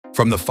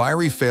From the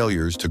fiery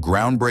failures to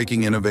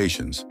groundbreaking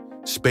innovations,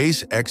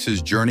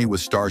 SpaceX's journey with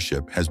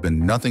Starship has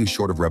been nothing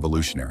short of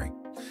revolutionary.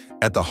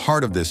 At the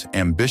heart of this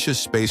ambitious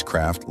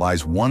spacecraft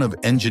lies one of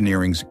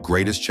engineering's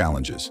greatest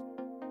challenges: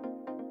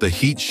 the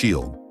heat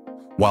shield.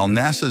 While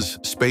NASA's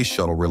space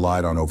shuttle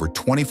relied on over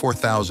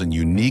 24,000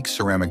 unique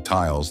ceramic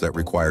tiles that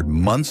required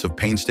months of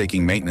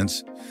painstaking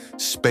maintenance,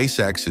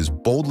 SpaceX is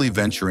boldly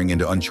venturing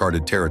into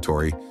uncharted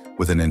territory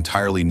with an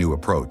entirely new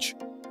approach: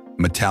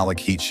 metallic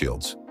heat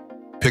shields.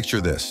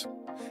 Picture this.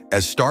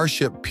 As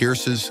Starship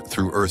pierces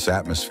through Earth's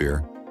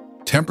atmosphere,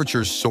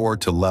 temperatures soar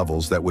to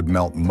levels that would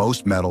melt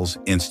most metals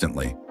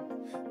instantly.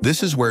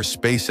 This is where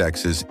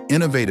SpaceX's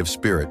innovative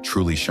spirit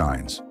truly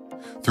shines.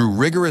 Through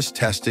rigorous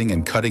testing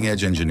and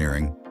cutting-edge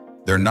engineering,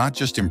 they're not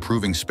just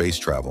improving space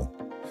travel,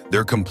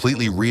 they're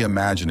completely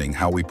reimagining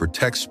how we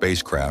protect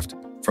spacecraft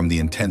from the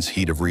intense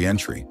heat of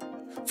re-entry.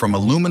 From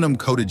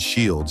aluminum-coated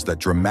shields that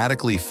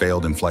dramatically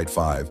failed in Flight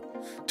 5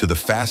 to the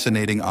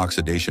fascinating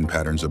oxidation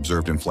patterns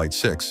observed in Flight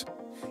 6,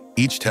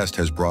 each test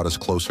has brought us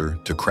closer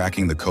to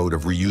cracking the code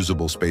of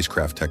reusable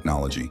spacecraft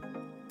technology.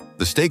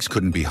 The stakes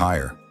couldn't be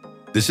higher.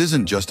 This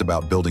isn't just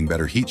about building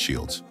better heat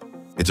shields.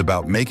 It's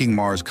about making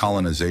Mars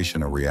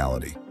colonization a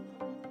reality.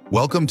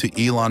 Welcome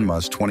to Elon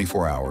Musk's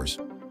 24 Hours,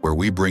 where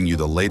we bring you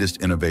the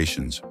latest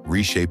innovations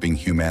reshaping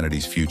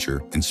humanity's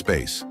future in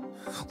space.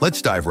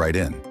 Let's dive right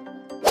in.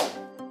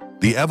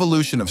 The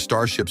evolution of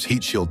Starship's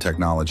heat shield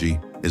technology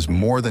is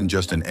more than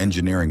just an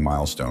engineering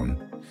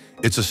milestone.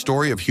 It's a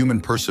story of human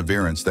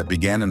perseverance that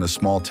began in a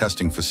small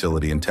testing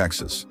facility in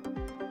Texas.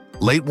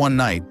 Late one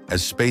night,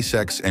 as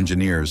SpaceX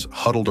engineers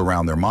huddled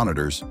around their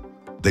monitors,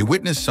 they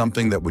witnessed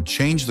something that would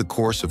change the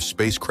course of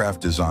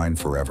spacecraft design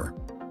forever.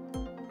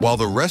 While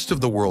the rest of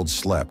the world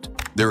slept,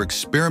 their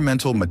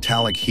experimental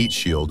metallic heat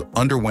shield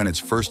underwent its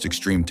first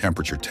extreme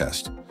temperature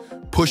test,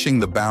 pushing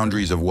the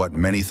boundaries of what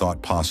many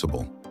thought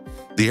possible.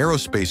 The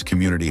aerospace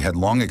community had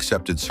long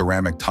accepted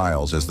ceramic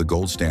tiles as the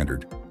gold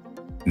standard.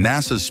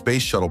 NASA's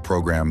space shuttle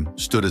program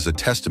stood as a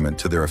testament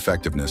to their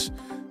effectiveness,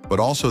 but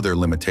also their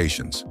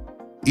limitations.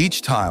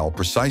 Each tile,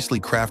 precisely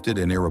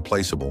crafted and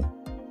irreplaceable,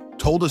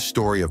 told a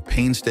story of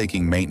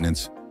painstaking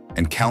maintenance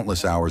and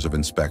countless hours of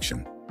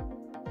inspection.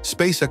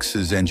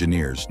 SpaceX's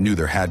engineers knew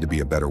there had to be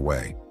a better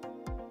way.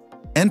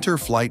 Enter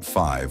Flight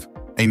 5,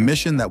 a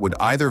mission that would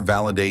either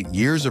validate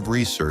years of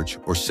research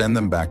or send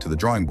them back to the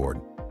drawing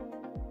board.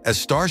 As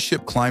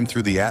Starship climbed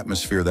through the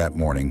atmosphere that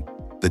morning,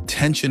 the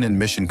tension in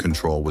mission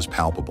control was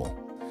palpable.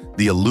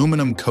 The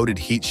aluminum-coated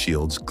heat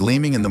shields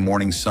gleaming in the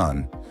morning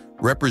sun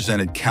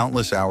represented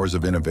countless hours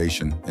of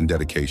innovation and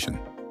dedication.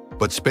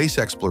 But space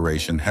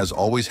exploration has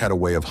always had a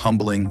way of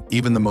humbling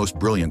even the most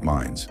brilliant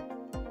minds.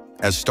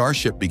 As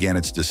Starship began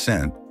its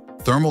descent,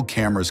 thermal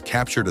cameras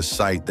captured a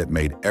sight that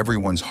made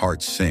everyone's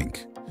heart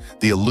sink.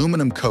 The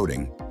aluminum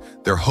coating,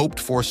 their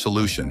hoped-for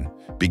solution,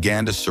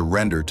 began to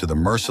surrender to the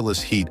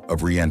merciless heat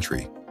of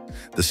re-entry.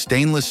 The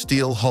stainless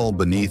steel hull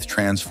beneath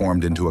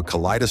transformed into a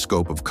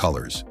kaleidoscope of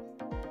colors.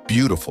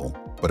 Beautiful,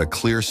 but a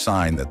clear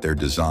sign that their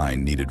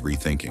design needed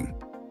rethinking.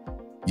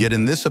 Yet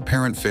in this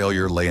apparent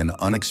failure lay an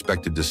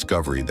unexpected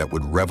discovery that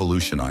would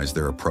revolutionize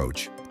their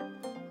approach.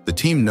 The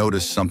team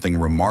noticed something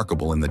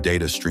remarkable in the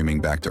data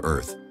streaming back to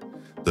Earth.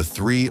 The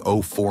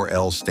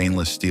 304L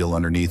stainless steel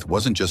underneath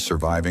wasn't just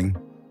surviving,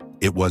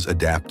 it was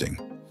adapting.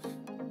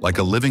 Like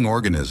a living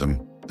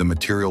organism, the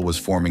material was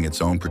forming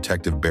its own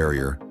protective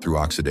barrier through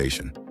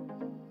oxidation.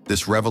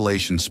 This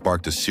revelation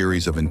sparked a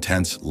series of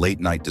intense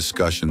late-night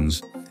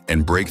discussions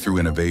and breakthrough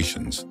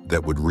innovations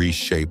that would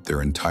reshape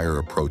their entire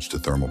approach to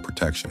thermal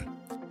protection.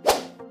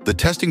 The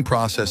testing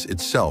process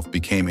itself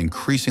became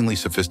increasingly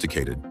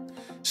sophisticated.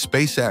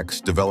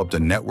 SpaceX developed a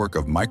network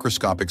of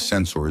microscopic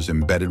sensors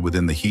embedded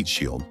within the heat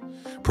shield,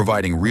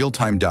 providing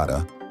real-time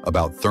data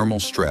about thermal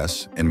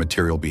stress and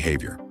material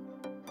behavior.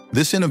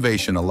 This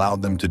innovation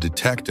allowed them to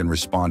detect and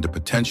respond to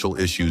potential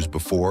issues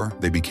before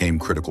they became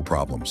critical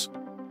problems.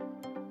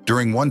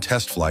 During one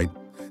test flight,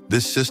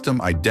 this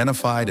system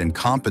identified and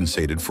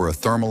compensated for a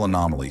thermal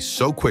anomaly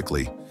so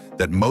quickly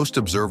that most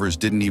observers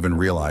didn't even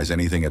realize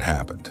anything had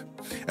happened.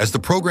 As the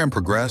program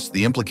progressed,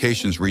 the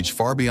implications reached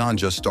far beyond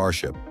just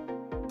Starship.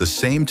 The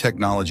same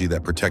technology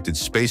that protected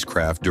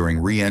spacecraft during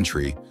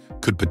re-entry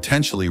could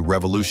potentially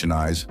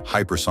revolutionize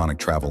hypersonic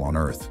travel on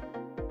Earth.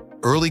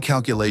 Early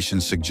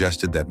calculations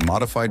suggested that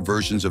modified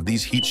versions of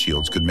these heat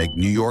shields could make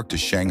New York to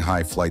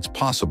Shanghai flights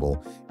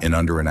possible in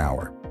under an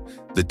hour.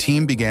 The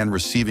team began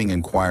receiving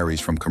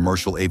inquiries from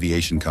commercial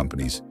aviation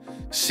companies,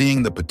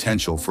 seeing the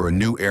potential for a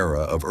new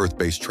era of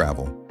Earth-based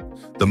travel.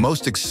 The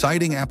most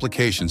exciting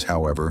applications,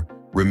 however,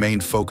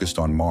 remained focused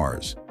on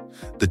Mars.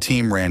 The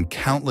team ran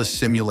countless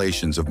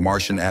simulations of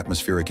Martian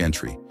atmospheric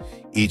entry,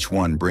 each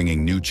one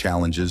bringing new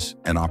challenges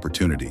and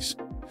opportunities.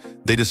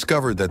 They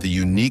discovered that the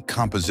unique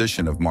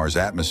composition of Mars'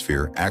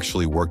 atmosphere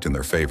actually worked in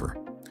their favor.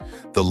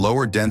 The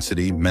lower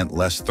density meant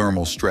less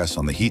thermal stress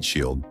on the heat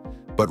shield,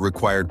 but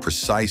required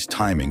precise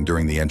timing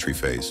during the entry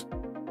phase.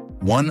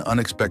 One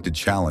unexpected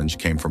challenge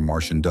came from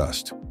Martian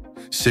dust.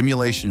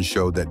 Simulations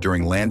showed that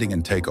during landing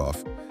and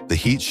takeoff, The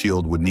heat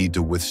shield would need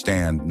to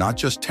withstand not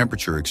just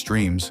temperature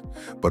extremes,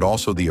 but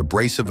also the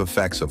abrasive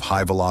effects of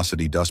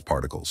high-velocity dust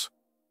particles.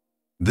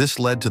 This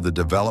led to the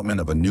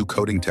development of a new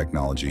coating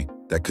technology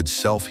that could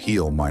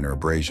self-heal minor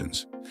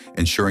abrasions,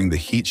 ensuring the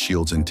heat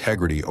shield's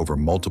integrity over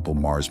multiple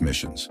Mars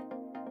missions.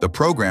 The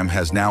program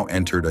has now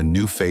entered a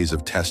new phase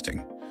of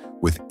testing,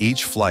 with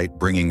each flight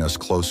bringing us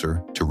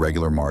closer to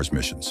regular Mars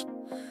missions.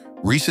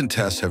 Recent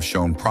tests have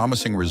shown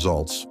promising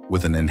results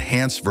with an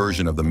enhanced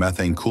version of the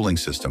methane cooling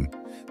system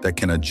that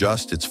can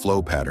adjust its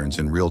flow patterns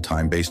in real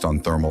time based on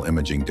thermal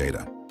imaging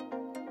data.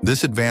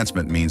 This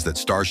advancement means that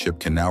Starship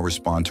can now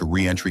respond to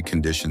re-entry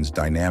conditions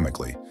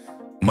dynamically,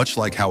 much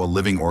like how a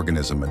living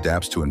organism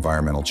adapts to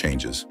environmental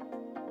changes.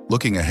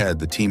 Looking ahead,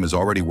 the team is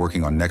already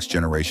working on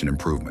next-generation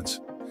improvements.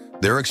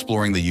 They're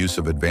exploring the use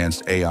of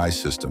advanced AI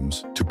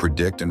systems to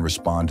predict and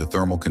respond to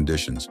thermal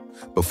conditions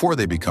before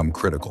they become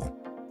critical.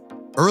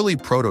 Early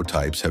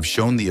prototypes have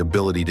shown the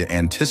ability to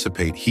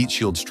anticipate heat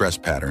shield stress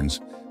patterns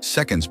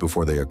seconds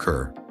before they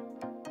occur,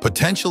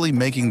 potentially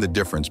making the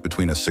difference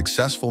between a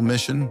successful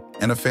mission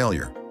and a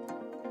failure.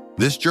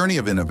 This journey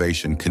of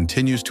innovation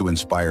continues to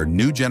inspire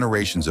new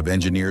generations of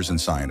engineers and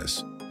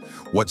scientists.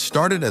 What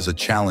started as a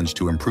challenge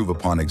to improve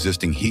upon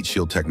existing heat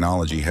shield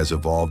technology has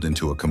evolved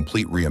into a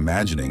complete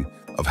reimagining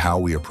of how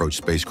we approach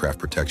spacecraft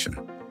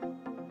protection.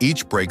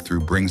 Each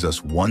breakthrough brings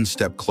us one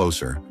step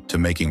closer to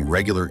making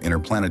regular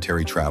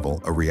interplanetary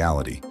travel a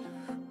reality,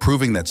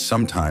 proving that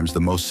sometimes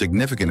the most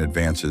significant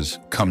advances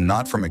come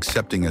not from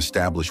accepting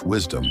established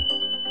wisdom,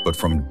 but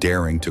from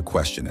daring to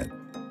question it.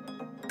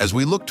 As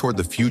we look toward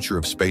the future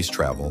of space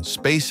travel,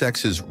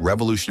 SpaceX's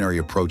revolutionary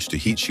approach to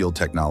heat shield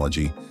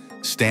technology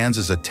stands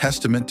as a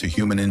testament to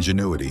human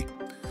ingenuity.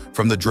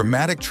 From the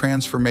dramatic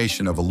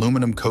transformation of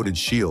aluminum-coated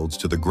shields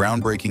to the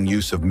groundbreaking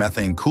use of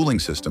methane cooling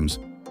systems,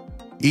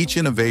 each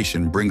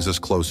innovation brings us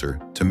closer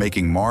to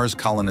making Mars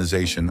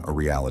colonization a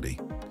reality.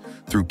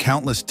 Through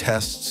countless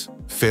tests,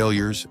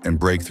 failures, and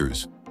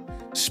breakthroughs,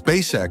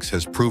 SpaceX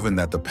has proven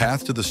that the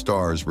path to the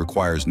stars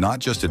requires not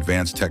just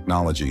advanced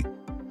technology,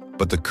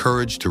 but the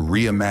courage to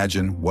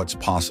reimagine what's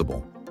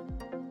possible.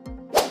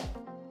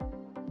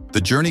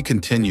 The journey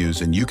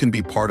continues, and you can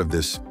be part of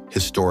this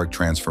historic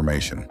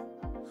transformation.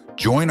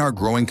 Join our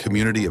growing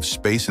community of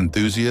space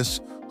enthusiasts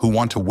who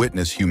want to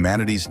witness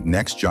humanity's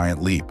next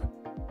giant leap.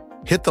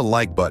 Hit the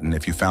like button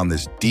if you found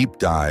this deep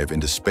dive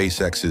into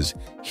SpaceX's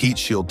heat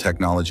shield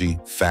technology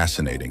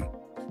fascinating.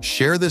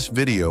 Share this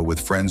video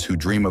with friends who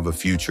dream of a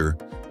future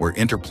where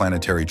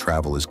interplanetary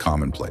travel is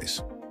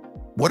commonplace.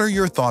 What are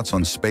your thoughts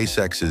on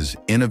SpaceX's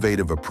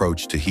innovative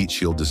approach to heat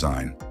shield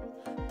design?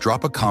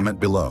 Drop a comment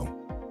below.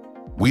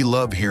 We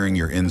love hearing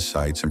your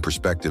insights and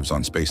perspectives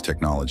on space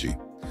technology.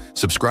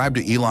 Subscribe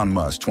to Elon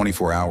Musk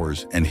 24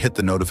 hours and hit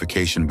the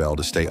notification bell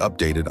to stay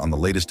updated on the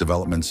latest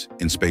developments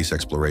in space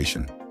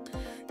exploration.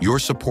 Your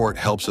support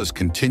helps us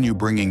continue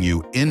bringing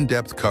you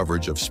in-depth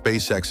coverage of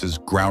SpaceX's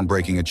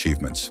groundbreaking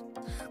achievements.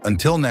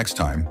 Until next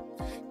time,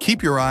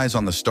 keep your eyes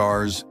on the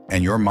stars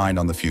and your mind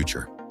on the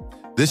future.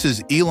 This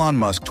is Elon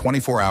Musk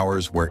 24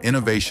 hours, where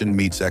innovation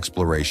meets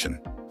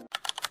exploration.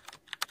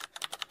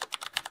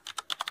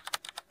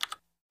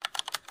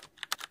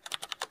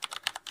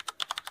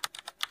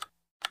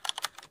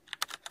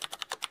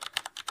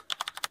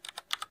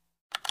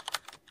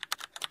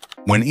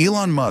 When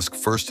Elon Musk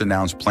first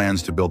announced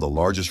plans to build the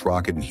largest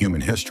rocket in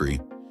human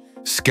history,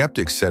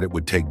 skeptics said it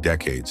would take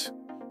decades.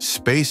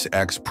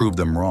 SpaceX proved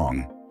them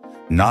wrong.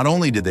 Not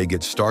only did they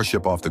get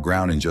Starship off the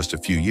ground in just a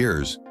few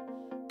years,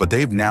 but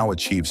they've now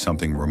achieved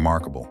something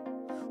remarkable,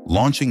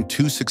 launching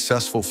 2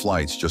 successful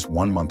flights just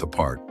 1 month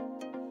apart.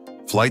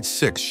 Flight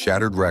 6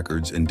 shattered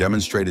records and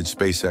demonstrated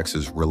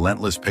SpaceX's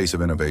relentless pace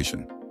of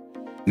innovation.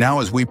 Now,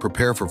 as we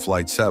prepare for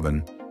Flight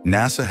 7,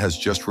 NASA has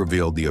just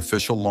revealed the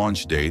official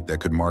launch date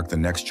that could mark the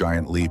next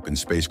giant leap in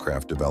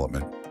spacecraft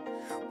development.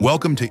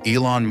 Welcome to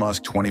Elon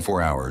Musk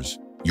 24 Hours,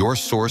 your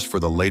source for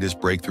the latest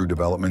breakthrough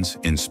developments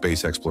in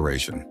space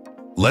exploration.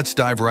 Let's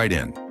dive right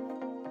in.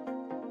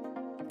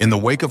 In the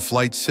wake of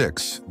Flight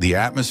 6, the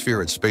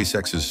atmosphere at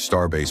SpaceX's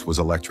Starbase was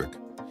electric.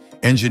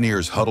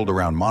 Engineers huddled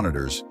around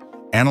monitors,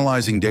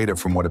 analyzing data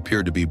from what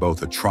appeared to be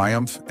both a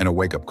triumph and a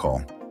wake-up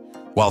call.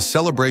 While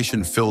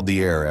celebration filled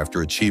the air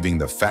after achieving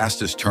the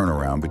fastest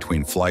turnaround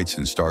between flights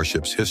in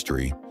Starship's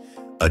history,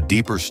 a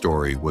deeper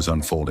story was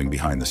unfolding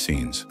behind the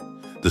scenes.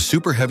 The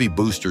Super Heavy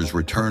booster's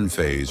return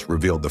phase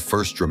revealed the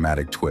first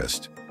dramatic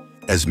twist.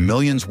 As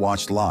millions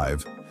watched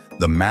live,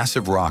 the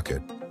massive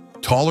rocket,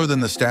 taller than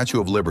the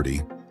Statue of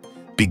Liberty,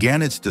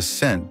 began its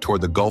descent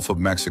toward the Gulf of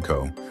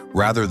Mexico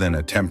rather than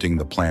attempting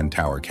the planned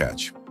tower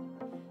catch.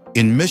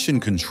 In mission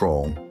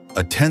control,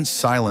 a tense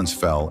silence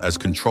fell as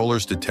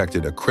controllers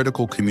detected a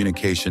critical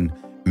communication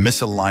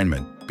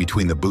misalignment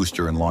between the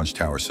booster and launch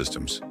tower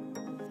systems.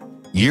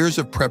 Years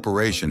of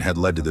preparation had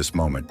led to this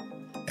moment,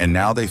 and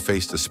now they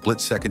faced a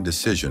split-second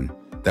decision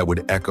that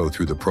would echo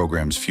through the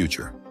program's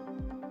future.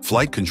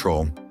 Flight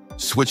control,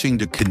 switching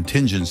to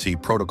contingency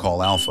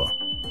protocol alpha,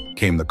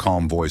 came the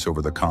calm voice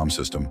over the comm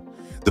system.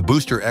 The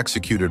booster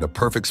executed a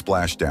perfect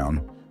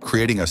splashdown,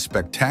 creating a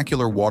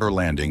spectacular water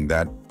landing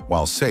that,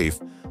 while safe,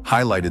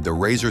 highlighted the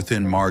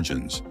razor-thin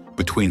margins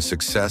between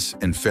success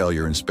and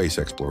failure in space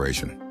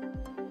exploration.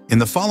 In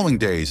the following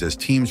days, as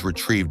teams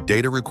retrieved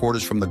data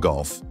recorders from the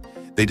Gulf,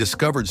 they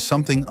discovered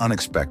something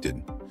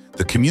unexpected.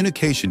 The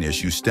communication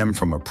issue stemmed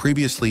from a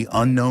previously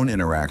unknown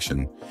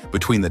interaction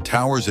between the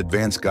tower's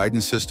advanced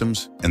guidance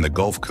systems and the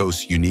Gulf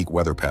Coast's unique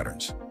weather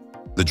patterns.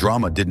 The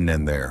drama didn't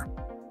end there.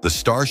 The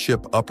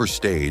Starship upper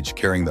stage,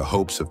 carrying the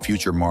hopes of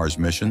future Mars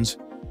missions,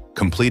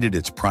 completed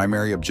its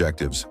primary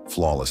objectives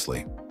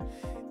flawlessly.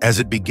 As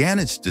it began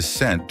its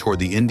descent toward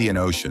the Indian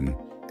Ocean,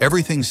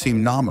 everything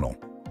seemed nominal.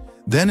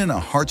 Then, in a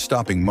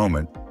heart-stopping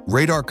moment,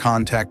 radar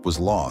contact was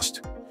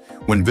lost.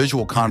 When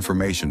visual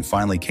confirmation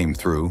finally came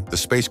through, the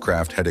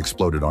spacecraft had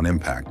exploded on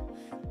impact,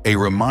 a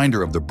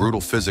reminder of the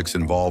brutal physics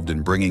involved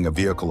in bringing a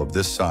vehicle of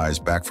this size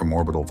back from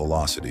orbital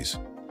velocities.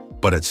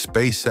 But at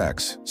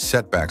SpaceX,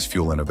 setbacks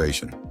fuel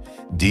innovation.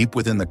 Deep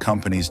within the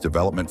company's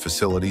development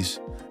facilities,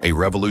 a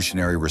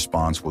revolutionary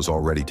response was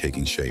already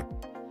taking shape.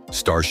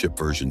 Starship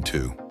version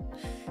 2.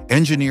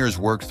 Engineers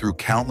worked through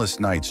countless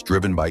nights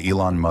driven by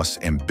Elon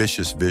Musk's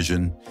ambitious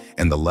vision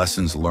and the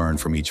lessons learned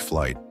from each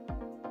flight.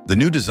 The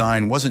new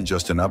design wasn't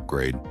just an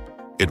upgrade,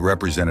 it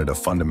represented a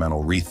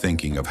fundamental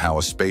rethinking of how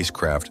a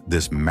spacecraft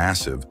this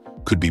massive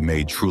could be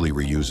made truly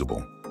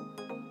reusable.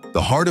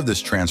 The heart of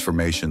this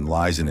transformation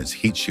lies in its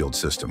heat shield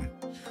system.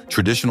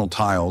 Traditional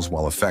tiles,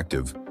 while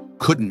effective,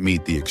 couldn't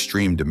meet the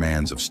extreme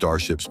demands of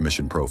Starship's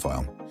mission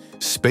profile.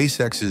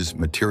 SpaceX's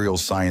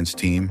materials science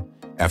team,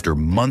 after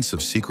months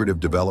of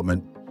secretive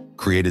development,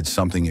 created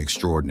something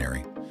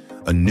extraordinary,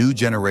 a new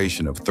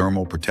generation of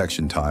thermal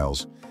protection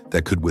tiles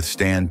that could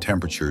withstand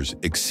temperatures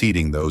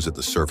exceeding those at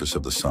the surface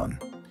of the sun.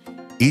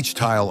 Each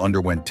tile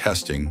underwent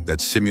testing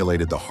that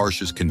simulated the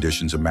harshest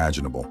conditions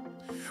imaginable,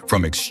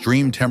 from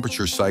extreme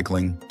temperature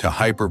cycling to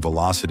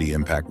hypervelocity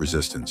impact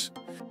resistance.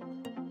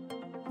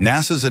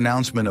 NASA's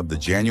announcement of the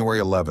January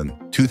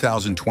 11,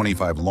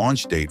 2025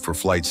 launch date for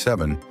Flight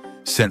 7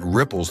 sent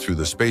ripples through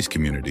the space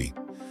community.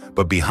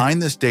 But behind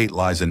this date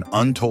lies an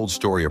untold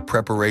story of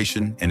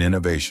preparation and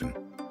innovation.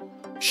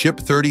 Ship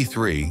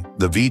 33,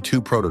 the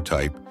V2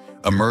 prototype,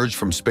 emerged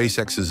from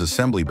SpaceX's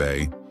assembly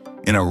bay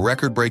in a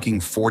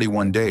record-breaking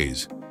 41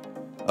 days,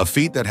 a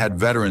feat that had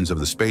veterans of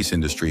the space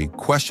industry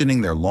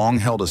questioning their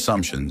long-held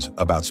assumptions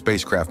about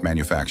spacecraft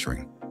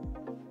manufacturing.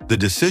 The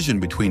decision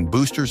between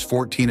boosters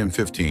 14 and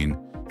 15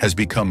 has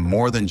become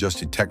more than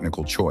just a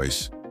technical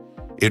choice.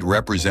 It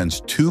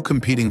represents two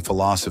competing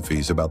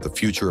philosophies about the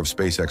future of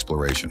space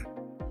exploration.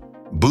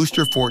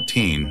 Booster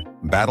 14,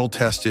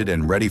 battle-tested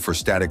and ready for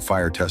static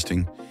fire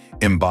testing,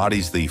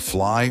 embodies the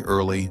fly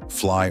early,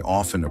 fly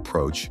often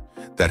approach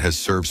that has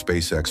served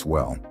SpaceX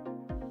well.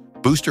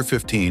 Booster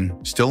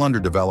 15, still under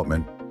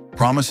development,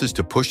 promises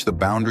to push the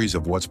boundaries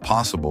of what's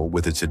possible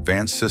with its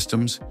advanced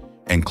systems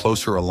and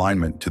closer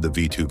alignment to the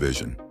V2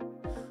 vision.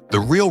 The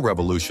real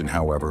revolution,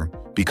 however,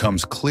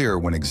 becomes clear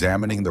when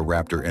examining the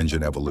Raptor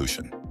engine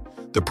evolution.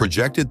 The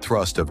projected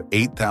thrust of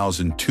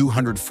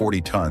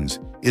 8,240 tons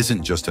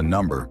isn't just a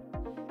number.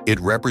 It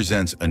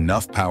represents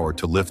enough power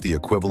to lift the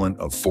equivalent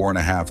of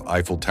 4.5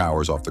 Eiffel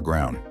Towers off the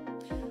ground.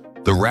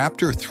 The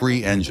Raptor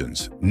 3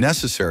 engines,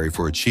 necessary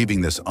for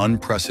achieving this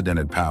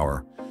unprecedented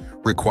power,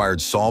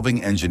 required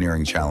solving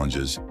engineering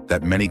challenges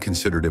that many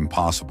considered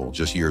impossible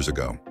just years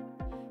ago.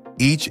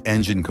 Each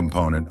engine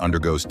component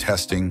undergoes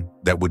testing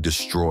that would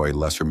destroy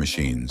lesser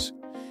machines,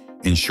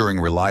 ensuring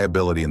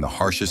reliability in the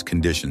harshest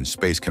conditions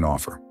space can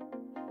offer.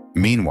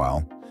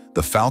 Meanwhile,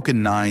 the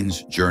Falcon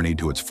 9's journey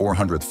to its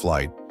 400th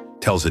flight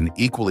tells an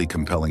equally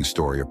compelling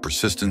story of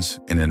persistence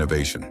and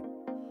innovation.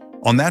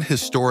 On that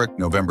historic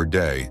November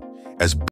day, as